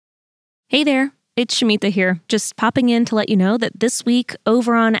Hey there, it's Shamita here, just popping in to let you know that this week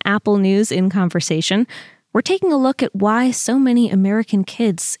over on Apple News in Conversation, we're taking a look at why so many American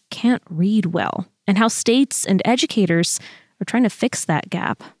kids can't read well and how states and educators are trying to fix that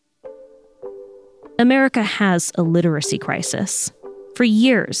gap. America has a literacy crisis. For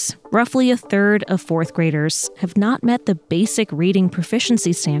years, roughly a third of fourth graders have not met the basic reading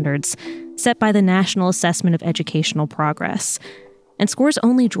proficiency standards set by the National Assessment of Educational Progress, and scores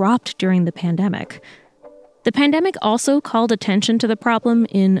only dropped during the pandemic. The pandemic also called attention to the problem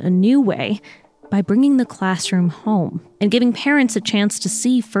in a new way by bringing the classroom home and giving parents a chance to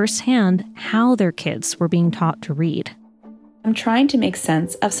see firsthand how their kids were being taught to read. I'm trying to make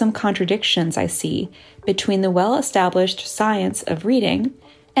sense of some contradictions I see between the well-established science of reading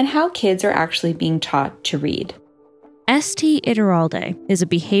and how kids are actually being taught to read. Esti Iturralde is a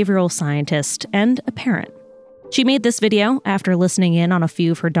behavioral scientist and a parent. She made this video after listening in on a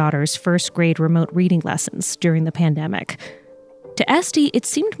few of her daughter's first grade remote reading lessons during the pandemic. To Esti, it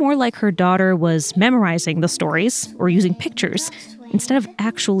seemed more like her daughter was memorizing the stories or using pictures instead of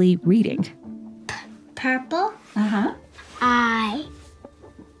actually reading. Purple. I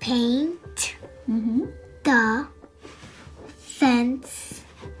paint the fence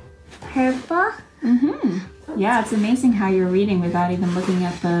purple. Yeah, it's amazing how you're reading without even looking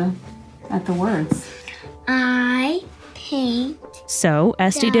at the words. I paint. So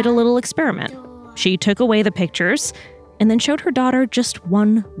Esti did a little experiment. She took away the pictures and then showed her daughter just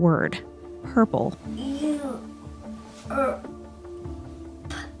one word, purple. How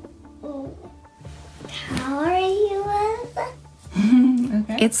are you?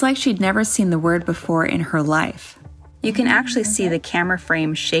 Okay. It's like she'd never seen the word before in her life. You can actually see the camera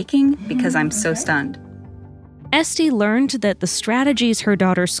frame shaking because I'm so stunned. Esti learned that the strategies her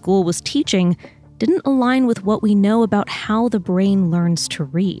daughter's school was teaching didn't align with what we know about how the brain learns to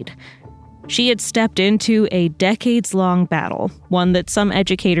read. She had stepped into a decades-long battle, one that some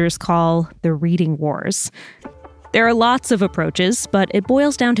educators call the reading wars. There are lots of approaches, but it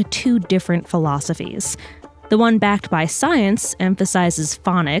boils down to two different philosophies. The one backed by science emphasizes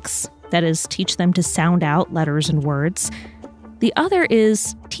phonics, that is, teach them to sound out letters and words. The other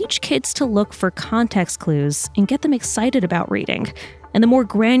is teach kids to look for context clues and get them excited about reading, and the more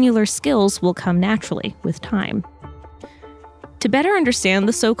granular skills will come naturally with time. To better understand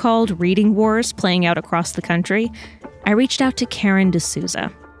the so-called reading wars playing out across the country, I reached out to Karen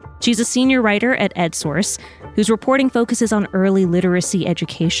D'Souza. She's a senior writer at EdSource, whose reporting focuses on early literacy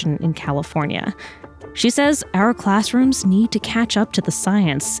education in California. She says our classrooms need to catch up to the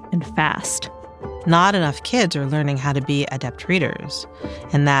science and fast. Not enough kids are learning how to be adept readers,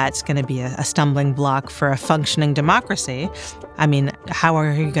 and that's going to be a stumbling block for a functioning democracy. I mean, how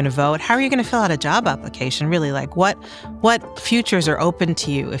are you going to vote? How are you going to fill out a job application? Really, like what futures are open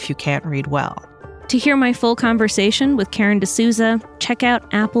to you if you can't read well? To hear my full conversation with Karen D'Souza, check out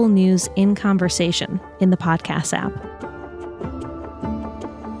Apple News in Conversation in the podcast app.